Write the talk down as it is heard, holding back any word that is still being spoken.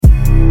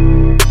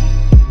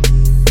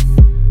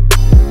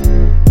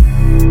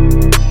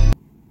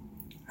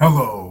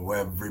Hello,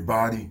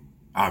 everybody.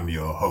 I'm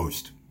your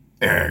host,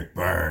 Eric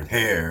Bird,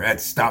 here at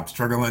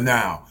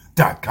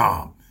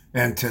StopStrugglingNow.com.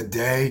 And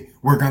today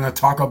we're going to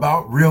talk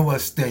about real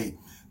estate.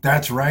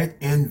 That's right,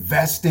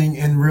 investing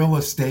in real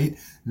estate.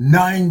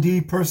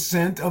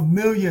 90% of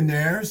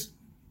millionaires,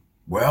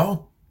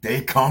 well, they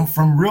come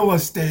from real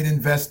estate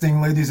investing,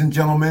 ladies and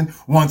gentlemen.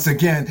 Once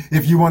again,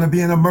 if you want to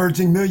be an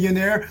emerging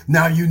millionaire,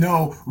 now you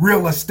know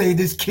real estate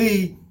is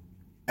key.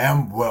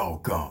 And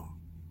welcome.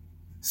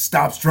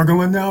 Stop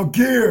Struggling Now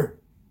gear.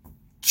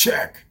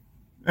 Check.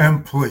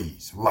 And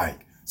please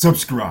like,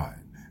 subscribe,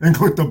 and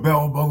click the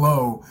bell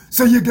below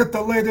so you get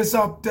the latest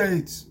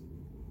updates.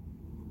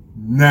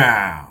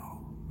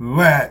 Now,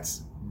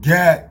 let's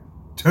get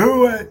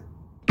to it.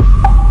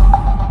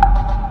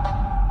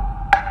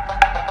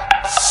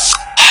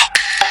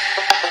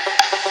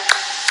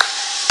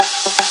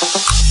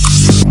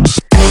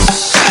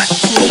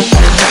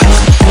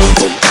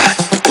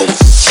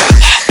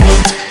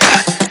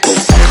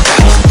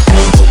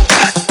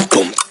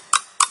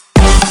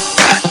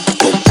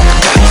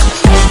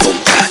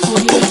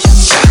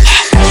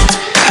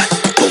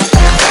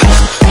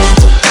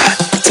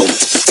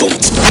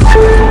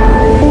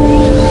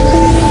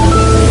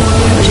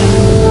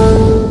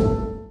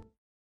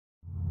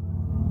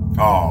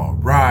 All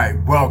right,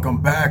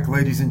 welcome back,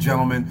 ladies and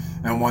gentlemen.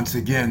 And once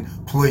again,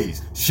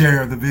 please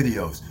share the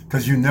videos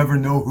because you never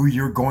know who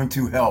you're going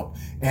to help.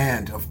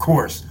 And of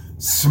course,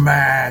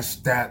 smash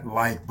that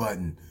like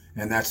button.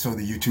 And that's so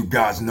the YouTube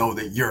guys know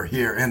that you're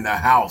here in the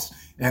house.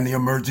 And the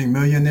emerging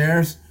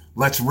millionaires,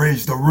 let's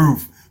raise the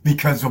roof.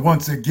 Because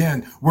once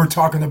again, we're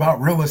talking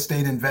about real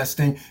estate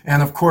investing.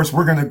 And of course,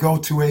 we're going to go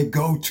to a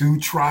go-to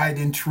tried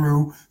and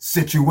true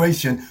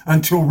situation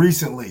until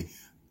recently.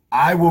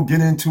 I will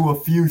get into a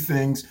few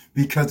things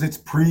because it's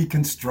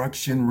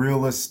pre-construction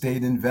real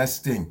estate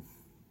investing.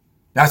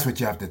 That's what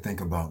you have to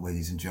think about,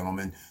 ladies and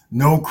gentlemen.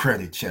 No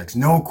credit checks,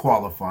 no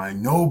qualifying,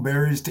 no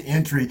barriers to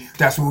entry.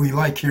 That's what we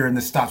like here in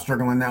the Stop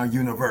Struggling Now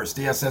universe,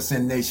 the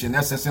SSN Nation,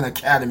 SSN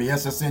Academy,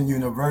 SSN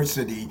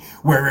University,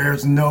 where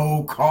there's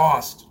no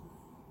cost.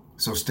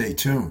 So stay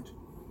tuned.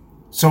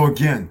 So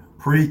again,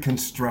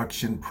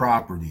 pre-construction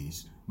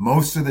properties,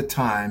 most of the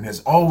time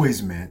has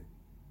always meant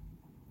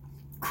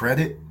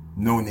credit,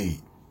 no need.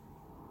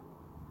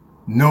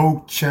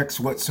 No checks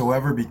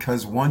whatsoever,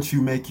 because once you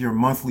make your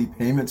monthly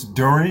payments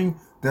during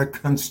the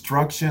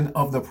construction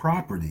of the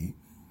property,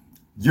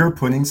 you're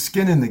putting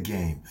skin in the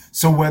game.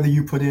 So whether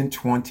you put in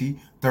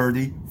 20,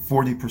 30,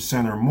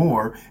 40% or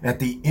more, at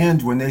the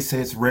end when they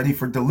say it's ready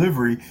for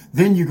delivery,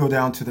 then you go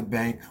down to the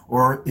bank,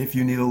 or if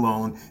you need a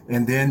loan,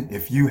 and then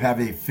if you have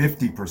a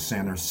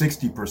 50% or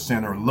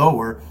 60% or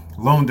lower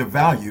loan to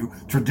value,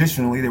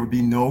 traditionally there would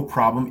be no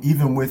problem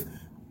even with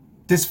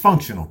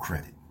dysfunctional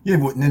credit. You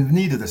wouldn't have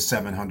needed a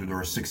 700 or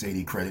a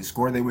 680 credit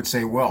score. They would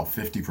say, well,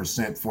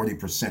 50%,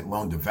 40%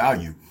 loan to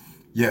value.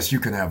 Yes,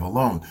 you can have a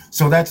loan.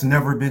 So that's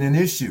never been an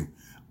issue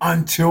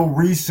until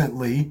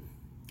recently,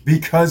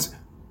 because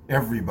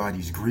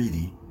everybody's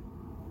greedy.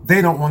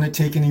 They don't want to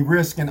take any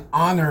risk and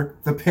honor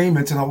the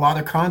payments in a lot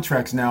of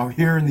contracts now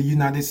here in the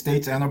United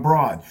States and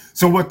abroad.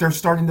 So what they're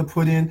starting to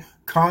put in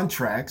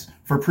contracts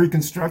for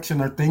pre-construction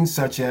are things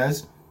such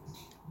as,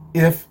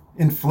 if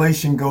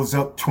inflation goes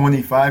up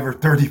 25 or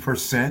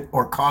 30%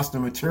 or cost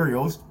of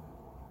materials,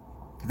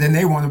 then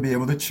they want to be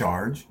able to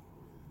charge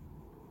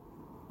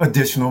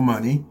additional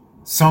money.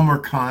 Some are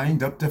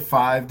kind, up to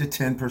 5 to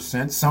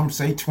 10%. Some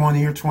say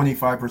 20 or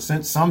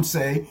 25%. Some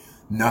say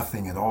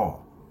nothing at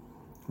all,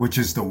 which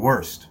is the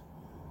worst.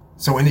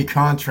 So any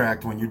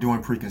contract, when you're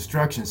doing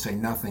pre-construction, say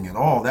nothing at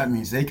all. That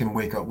means they can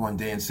wake up one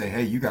day and say,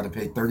 hey, you got to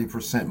pay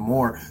 30%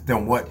 more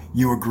than what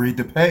you agreed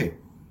to pay,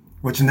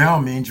 which now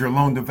means your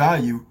loan to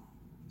value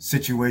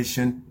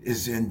situation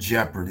is in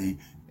jeopardy.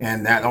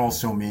 And that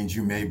also means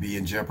you may be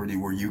in jeopardy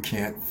where you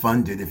can't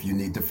fund it if you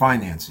need to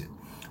finance it.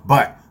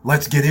 But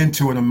let's get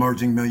into it,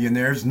 emerging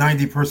millionaires.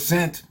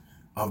 90%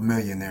 of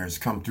millionaires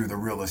come through the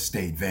real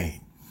estate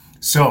vein.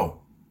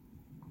 So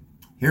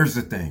here's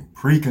the thing.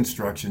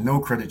 Pre-construction, no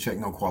credit check,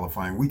 no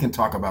qualifying. We can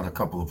talk about a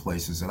couple of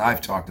places that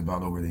I've talked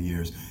about over the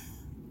years.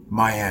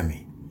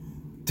 Miami,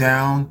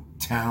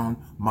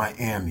 downtown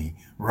Miami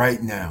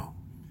right now.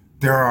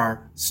 There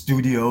are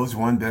studios,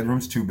 1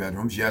 bedrooms, 2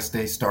 bedrooms. Yes,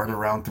 they start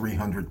around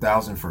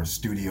 $300,000 for a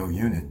studio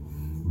unit.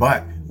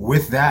 But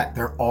with that,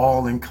 they're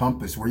all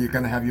encompassed, where you're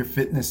going to have your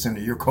fitness center,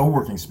 your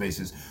co-working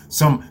spaces,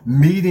 some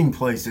meeting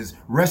places,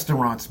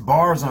 restaurants,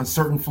 bars on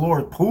certain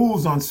floors,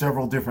 pools on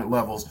several different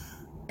levels,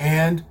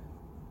 and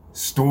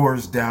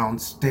stores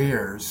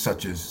downstairs,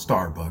 such as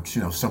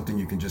Starbucks, something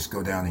you can just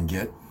go down and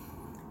get.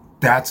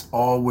 That's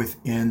all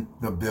within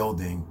the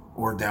building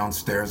or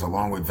downstairs,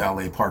 along with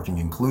valet parking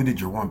included,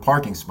 your 1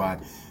 parking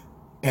spot.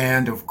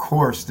 And of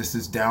course, this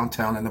is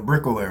downtown in the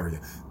Brickell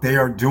area. They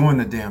are doing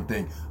the damn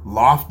thing.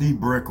 Lofty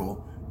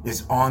Brickell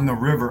is on the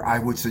river. I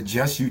would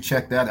suggest you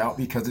check that out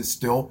because it's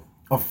still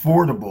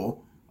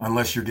affordable,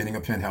 unless you're getting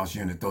a penthouse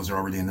unit. Those are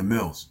already in the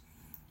mills.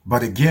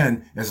 But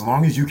again, as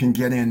long as you can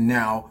get in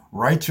now,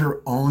 write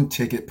your own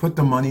ticket, put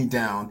the money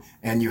down,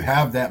 and you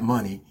have that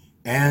money,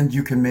 and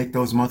you can make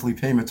those monthly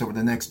payments over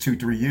the next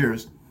 2-3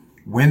 years.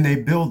 When they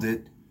build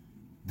it,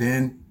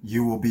 then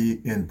you will be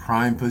in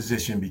prime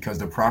position because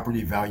the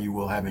property value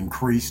will have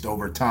increased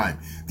over time.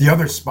 The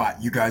other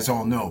spot you guys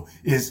all know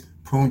is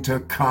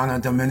Punta Cana,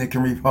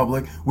 Dominican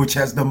Republic, which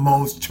has the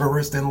most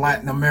tourists in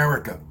Latin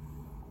America,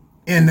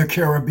 in the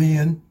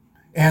Caribbean,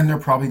 and they're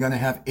probably going to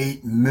have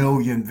 8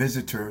 million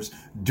visitors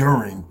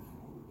during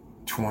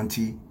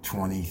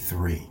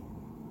 2023.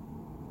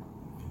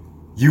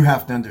 You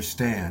have to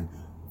understand,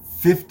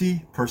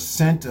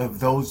 50% of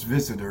those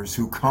visitors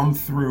who come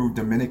through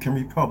Dominican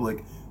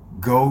Republic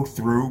go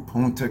through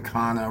Punta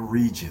Cana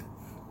region,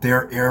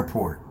 their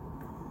airport.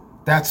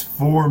 That's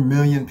 4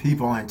 million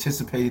people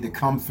anticipated to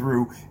come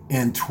through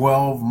in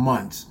 12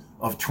 months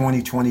of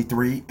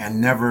 2023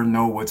 and never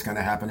know what's going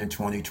to happen in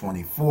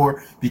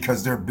 2024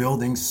 because they're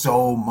building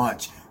so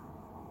much.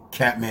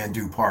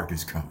 Kathmandu Park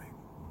is coming.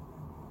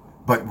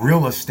 But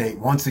real estate,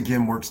 once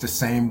again, works the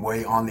same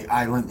way on the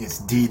island. It's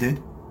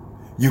deeded.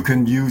 You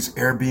can use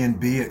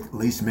Airbnb, at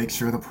least make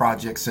sure the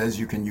project says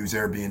you can use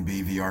Airbnb,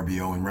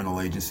 VRBO, and rental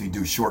agency,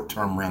 do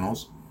short-term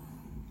rentals.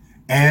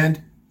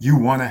 And you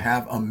want to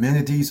have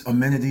amenities,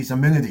 amenities,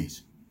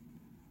 amenities.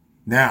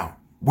 Now,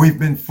 we've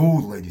been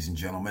fooled, ladies and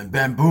gentlemen,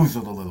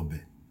 bamboozled a little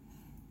bit.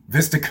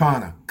 Vista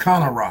Cana,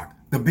 Cana Rock,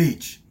 the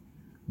beach.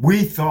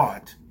 We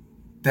thought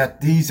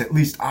that these, at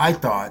least I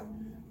thought,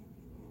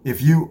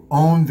 if you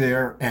own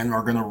there and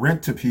are going to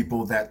rent to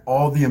people, that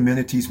all the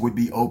amenities would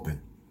be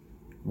open.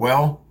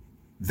 Well,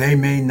 they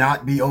may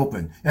not be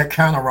open. At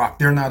Cana Rock,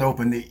 they're not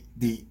open.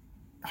 The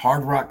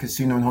Hard Rock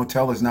Casino and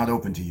Hotel is not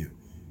open to you.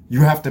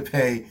 You have to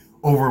pay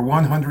over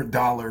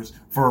 $100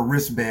 for a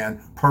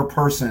wristband per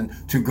person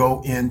to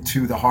go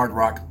into the Hard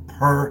Rock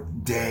per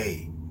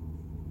day.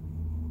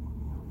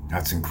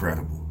 That's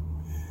incredible.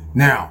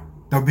 Now,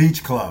 the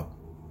beach club,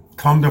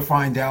 come to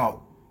find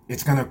out,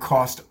 it's going to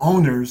cost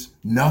owners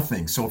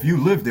nothing. So if you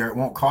live there, it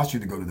won't cost you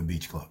to go to the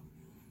beach club.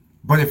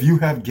 But if you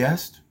have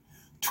guests,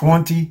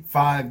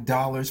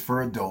 $25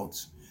 for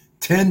adults,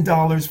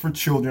 $10 for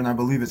children, I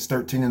believe it's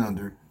 13 and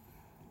under.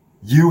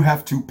 You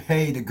have to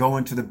pay to go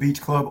into the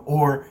beach club,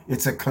 or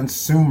it's a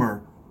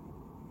consumer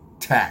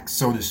tax,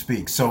 so to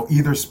speak. So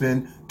either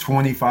spend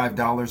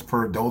 $25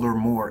 per adult or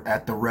more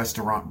at the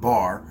restaurant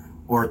bar,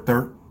 or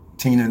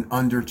 13 and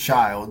under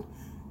child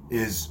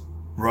is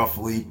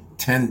roughly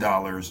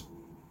 $10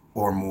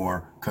 or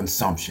more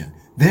consumption.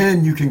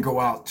 Then you can go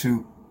out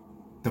to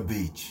the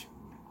beach.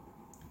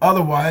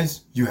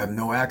 Otherwise, you have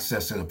no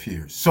access, it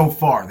appears. So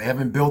far, they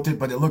haven't built it,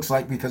 but it looks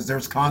like because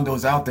there's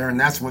condos out there, and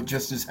that's what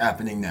just is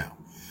happening now.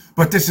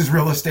 But this is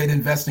real estate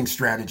investing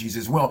strategies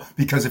as well,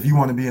 because if you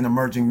want to be an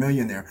emerging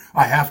millionaire,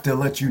 I have to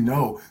let you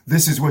know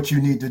this is what you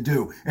need to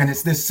do. And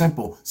it's this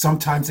simple.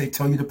 Sometimes they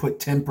tell you to put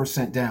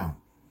 10% down.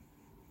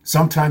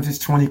 Sometimes it's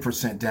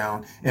 20%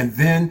 down, and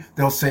then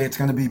they'll say it's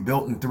going to be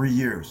built in 3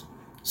 years.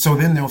 So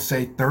then they'll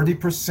say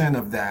 30%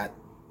 of that,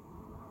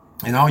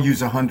 and I'll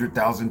use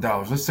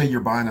 $100,000. Let's say you're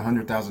buying a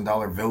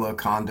 $100,000 villa,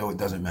 condo, it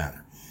doesn't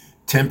matter.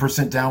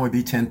 10% down would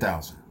be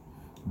 $10,000.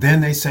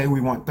 Then they say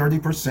we want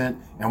 30%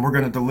 and we're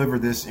going to deliver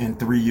this in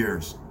 3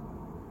 years.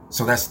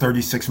 So that's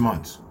 36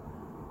 months.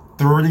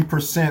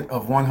 30%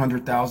 of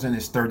 100,000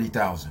 is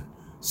 30,000.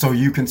 So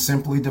you can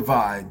simply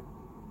divide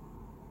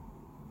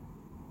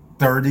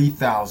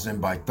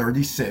 30,000 by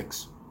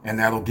 36 and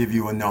that'll give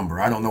you a number.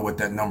 I don't know what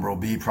that number will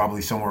be,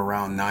 probably somewhere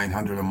around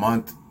 900 a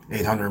month,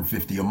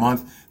 850 a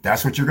month.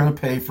 That's what you're going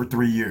to pay for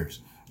 3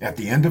 years. At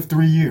the end of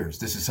 3 years,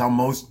 this is how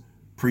most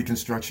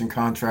pre-construction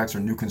contracts or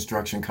new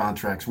construction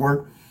contracts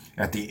work.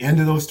 At the end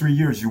of those 3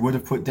 years, you would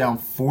have put down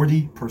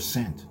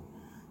 40%.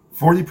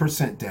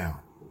 40% down.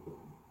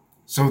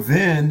 So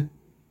then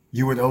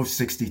you would owe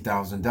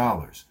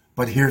 $60,000.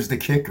 But here's the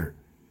kicker.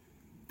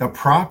 The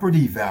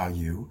property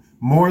value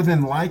more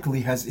than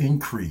likely has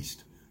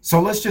increased.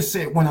 So let's just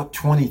say it went up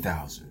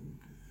 20,000.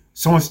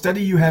 So instead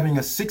of you having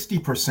a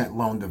 60%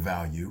 loan to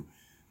value,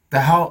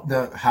 the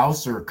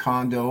house or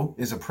condo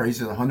is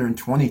appraised at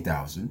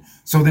 120,000.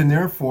 So then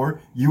therefore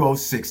you owe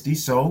 60.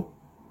 So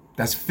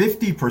that's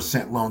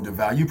 50% loan to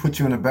value, puts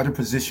you in a better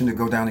position to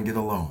go down and get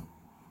a loan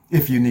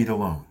if you need a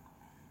loan.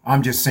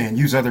 I'm just saying,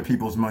 use other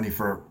people's money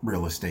for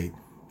real estate.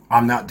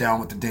 I'm not down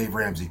with the Dave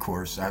Ramsey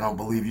course. I don't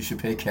believe you should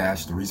pay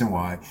cash. The reason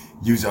why,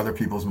 use other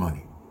people's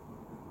money.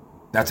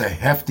 That's a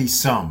hefty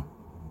sum.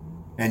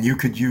 And you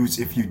could use,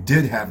 if you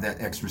did have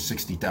that extra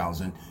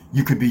 60,000,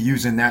 you could be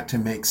using that to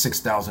make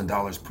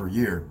 $6,000 per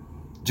year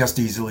just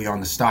easily on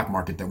the stock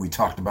market that we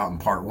talked about in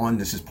part 1.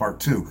 This is part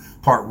 2.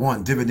 Part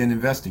 1, dividend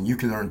investing. You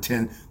could earn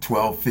 10,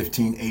 12,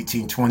 15,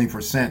 18,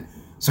 20%.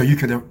 So you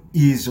could have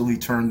easily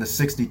turned the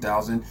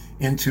 60,000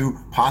 into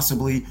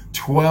possibly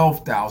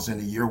 12,000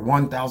 a year,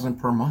 1,000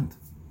 per month.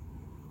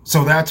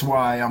 So that's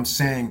why I'm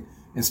saying,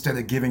 instead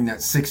of giving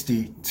that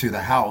 60 to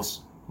the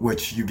house,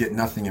 which you get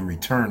nothing in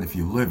return if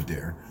you live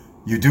there,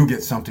 you do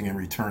get something in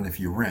return if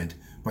you rent.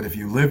 But if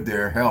you live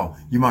there, hell,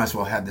 you might as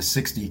well have the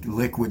 60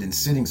 liquid and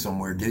sitting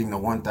somewhere, getting the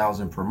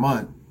 1,000 per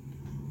month,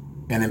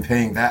 and then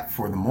paying that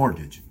for the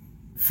mortgage.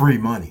 Free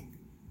money.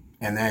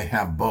 And they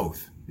have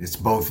both. It's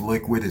both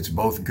liquid, it's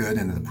both good,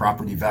 and the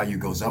property value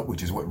goes up,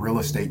 which is what real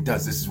estate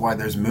does. This is why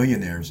there's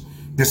millionaires.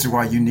 This is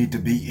why you need to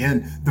be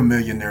in the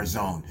millionaire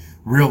zone.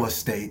 Real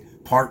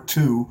estate, part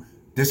 2,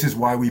 this is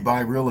why we buy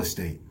real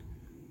estate.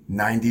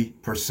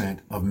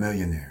 90% of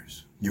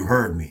millionaires, you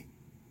heard me,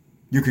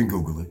 you can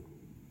Google it,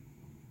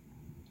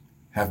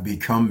 have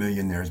become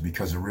millionaires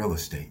because of real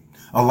estate.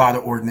 A lot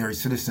of ordinary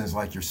citizens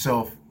like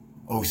yourself,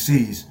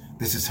 OCs,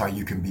 this is how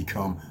you can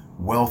become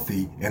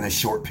wealthy in a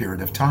short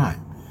period of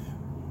time.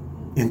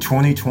 In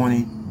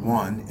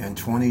 2021 and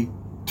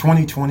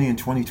 2020 and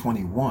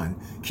 2021,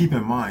 keep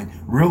in mind,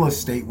 real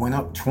estate went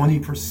up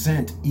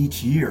 20%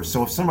 each year.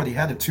 So if somebody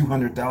had a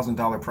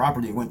 $200,000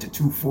 property, it went to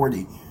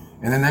 240,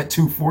 and then that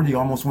 240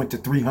 almost went to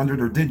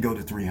 300 or did go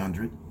to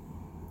 300.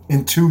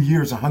 In 2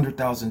 years,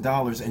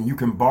 $100,000, and you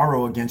can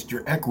borrow against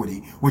your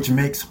equity, which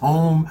makes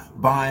home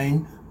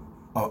buying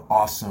an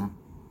awesome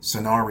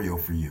scenario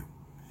for you.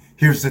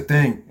 Here's the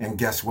thing, and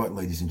guess what,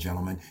 ladies and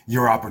gentlemen?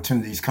 Your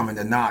opportunity is coming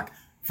to knock.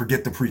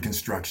 Forget the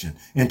pre-construction.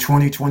 In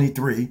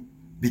 2023,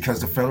 because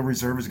the Federal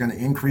Reserve is going to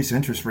increase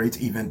interest rates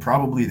even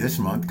probably this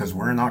month, because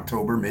we're in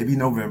October, maybe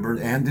November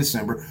and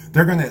December,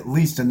 they're going to at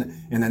least in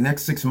the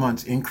next 6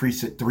 months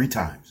increase it 3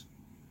 times.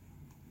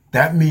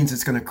 That means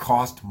it's going to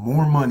cost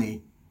more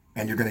money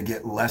and you're going to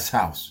get less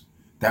house.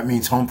 That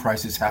means home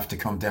prices have to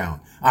come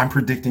down. I'm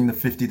predicting the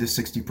 50 to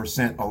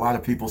 60%. A lot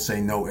of people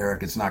say, no,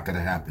 Eric, it's not going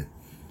to happen.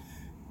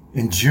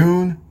 In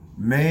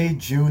May,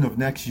 June of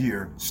next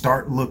year,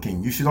 start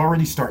looking. You should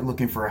already start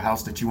looking for a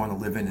house that you want to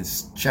live in, and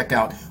check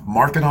out,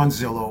 mark it on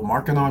Zillow,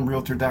 mark it on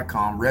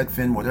Realtor.com,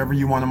 Redfin, whatever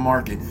you want to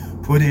market.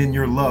 Put in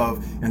your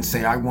love and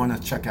say, I want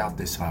to check out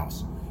this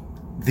house.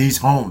 These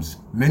homes,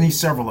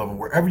 several of them,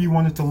 wherever you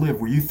wanted to live,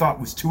 where you thought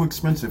was too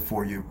expensive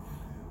for you.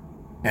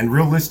 And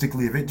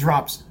realistically, if it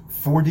drops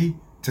 40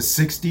 to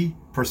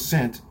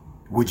 60%,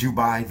 would you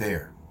buy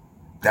there?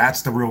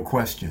 That's the real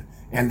question.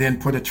 And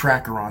then put a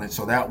tracker on it,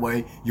 so that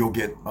way you'll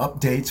get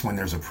updates when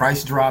there's a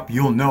price drop.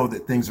 You'll know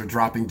that things are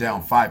dropping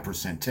down 5%,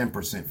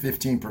 10%,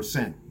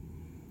 15%.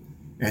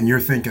 And you're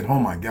thinking,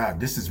 oh my God,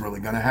 this is really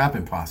going to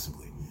happen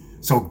possibly.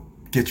 So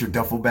get your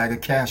duffel bag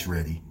of cash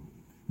ready.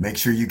 Make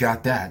sure you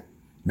got that.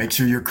 Make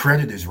sure your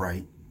credit is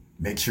right.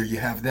 Make sure you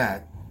have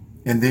that.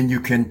 And then you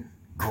can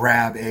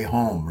grab a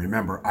home.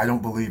 Remember, I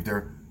don't believe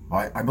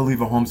I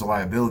believe a home's a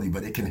liability,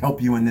 but it can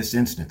help you in this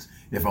instance.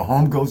 If a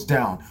home goes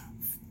down,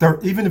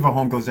 even if a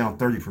home goes down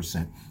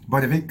 30%,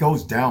 but if it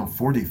goes down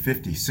 40,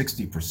 50,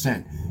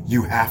 60%,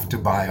 you have to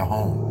buy a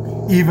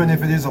home. Even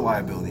if it is a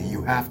liability,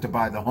 you have to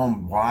buy the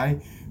home.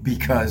 Why?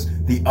 Because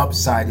the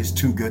upside is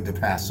too good to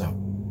pass up.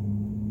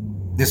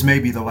 This may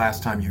be the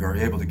last time you are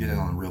able to get in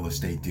on a real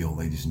estate deal,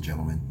 ladies and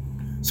gentlemen.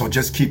 So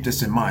just keep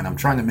this in mind. I'm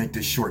trying to make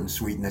this short and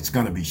sweet, and it's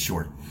going to be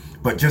short.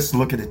 But just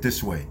look at it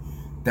this way.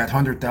 That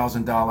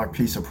 $100,000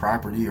 piece of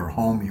property or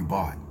home you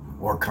bought,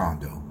 or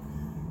condo,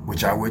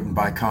 which I wouldn't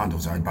buy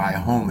condos. I'd buy a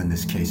home in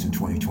this case in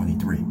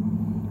 2023.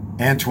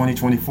 And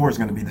 2024 is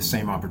going to be the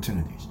same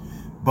opportunities.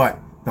 But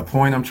the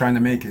point I'm trying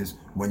to make is,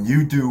 when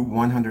you do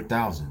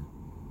 100,000,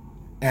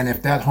 and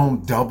if that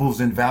home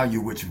doubles in value,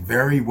 which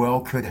very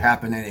well could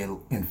happen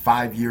in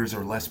 5 years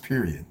or less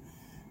period,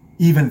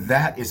 even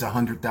that is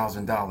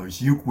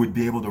 $100,000. You would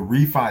be able to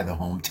refi the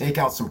home, take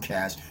out some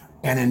cash,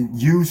 and then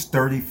use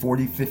 $30,000,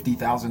 $40,000,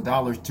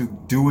 $50,000 to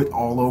do it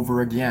all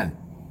over again.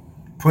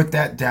 Put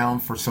that down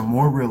for some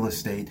more real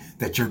estate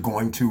that you're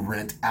going to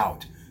rent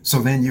out.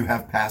 So then you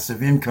have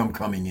passive income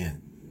coming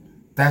in.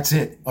 That's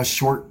it, a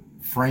short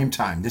frame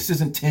time. This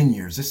isn't 10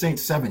 years. This ain't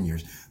 7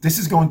 years. This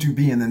is going to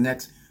be in the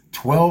next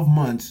 12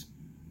 months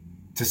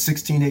to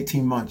 16,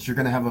 18 months. You're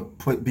going to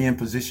have be in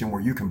position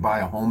where you can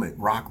buy a home at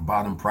rock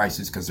bottom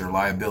prices, because they're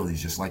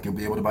liabilities, just like you'll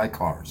be able to buy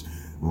cars.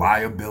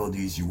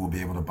 Liabilities you will be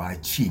able to buy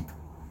cheap.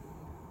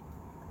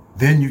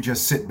 Then you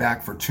just sit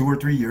back for 2 or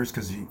 3 years,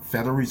 because the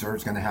Federal Reserve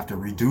is going to have to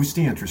reduce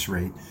the interest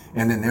rate.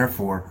 And then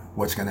therefore,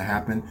 what's going to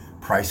happen?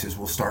 Prices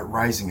will start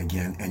rising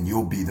again, and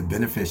you'll be the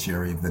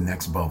beneficiary of the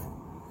next bubble.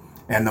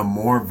 And the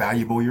more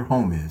valuable your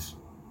home is,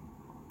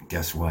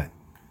 guess what?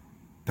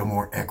 The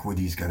more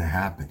equity is going to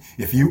happen.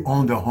 If you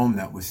owned a home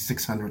that was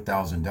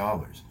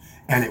 $600,000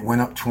 and it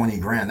went up 20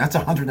 grand, that's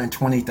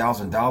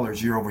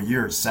 $120,000 year over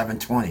year,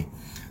 720.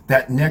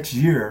 That next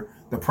year,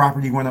 the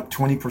property went up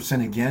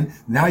 20% again.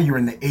 Now you're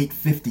in the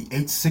 850,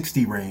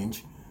 860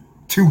 range.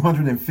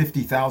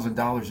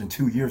 $250,000 in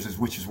 2 years,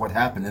 which is what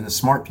happened. And the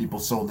smart people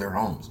sold their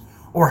homes,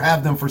 or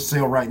have them for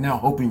sale right now,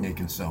 hoping they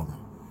can sell them,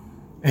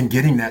 and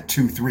getting that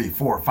 $200,000,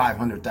 $300,000,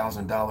 $400,000,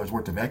 $500,000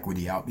 worth of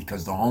equity out,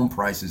 because the home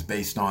price is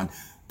based on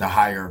the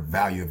higher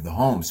value of the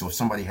home. So if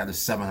somebody had a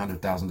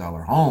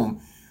 $700,000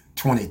 home,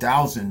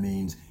 20,000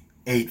 means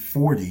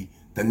 840.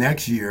 The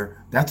next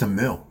year, that's $1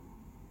 million.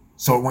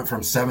 So it went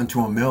from 7 to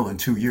 $1 million in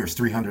 2 years,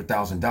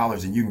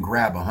 $300,000, and you can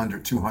grab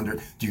 100,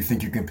 200. Do you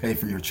think you can pay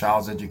for your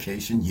child's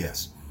education?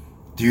 Yes.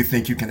 Do you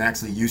think you can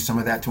actually use some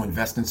of that to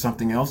invest in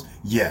something else?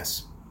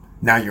 Yes.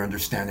 Now you're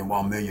understanding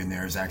why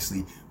millionaires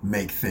actually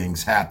make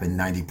things happen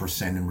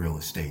 90% in real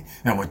estate.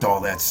 And with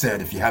all that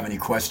said, if you have any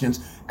questions,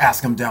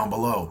 ask them down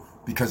below,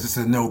 because it's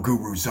a no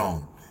guru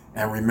zone.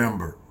 And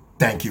remember,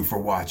 Thank you for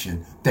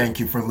watching. Thank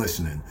you for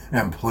listening.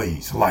 And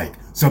please like,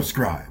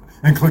 subscribe,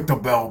 and click the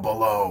bell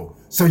below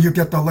so you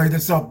get the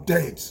latest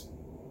updates.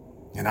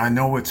 And I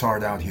know it's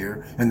hard out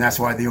here, and that's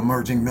why the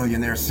Emerging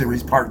Millionaire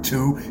Series Part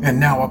 2 and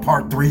now a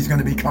Part 3 is going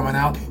to be coming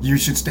out. You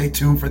should stay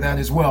tuned for that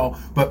as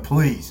well. But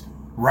please,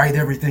 write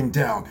everything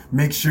down.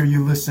 Make sure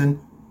you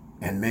listen,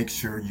 and make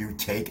sure you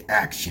take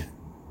action.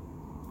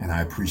 And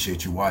I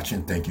appreciate you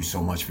watching. Thank you so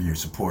much for your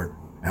support.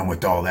 And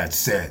with all that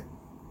said,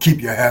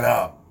 keep your head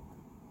up,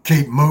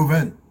 keep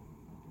moving,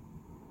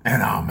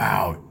 and I'm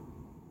out.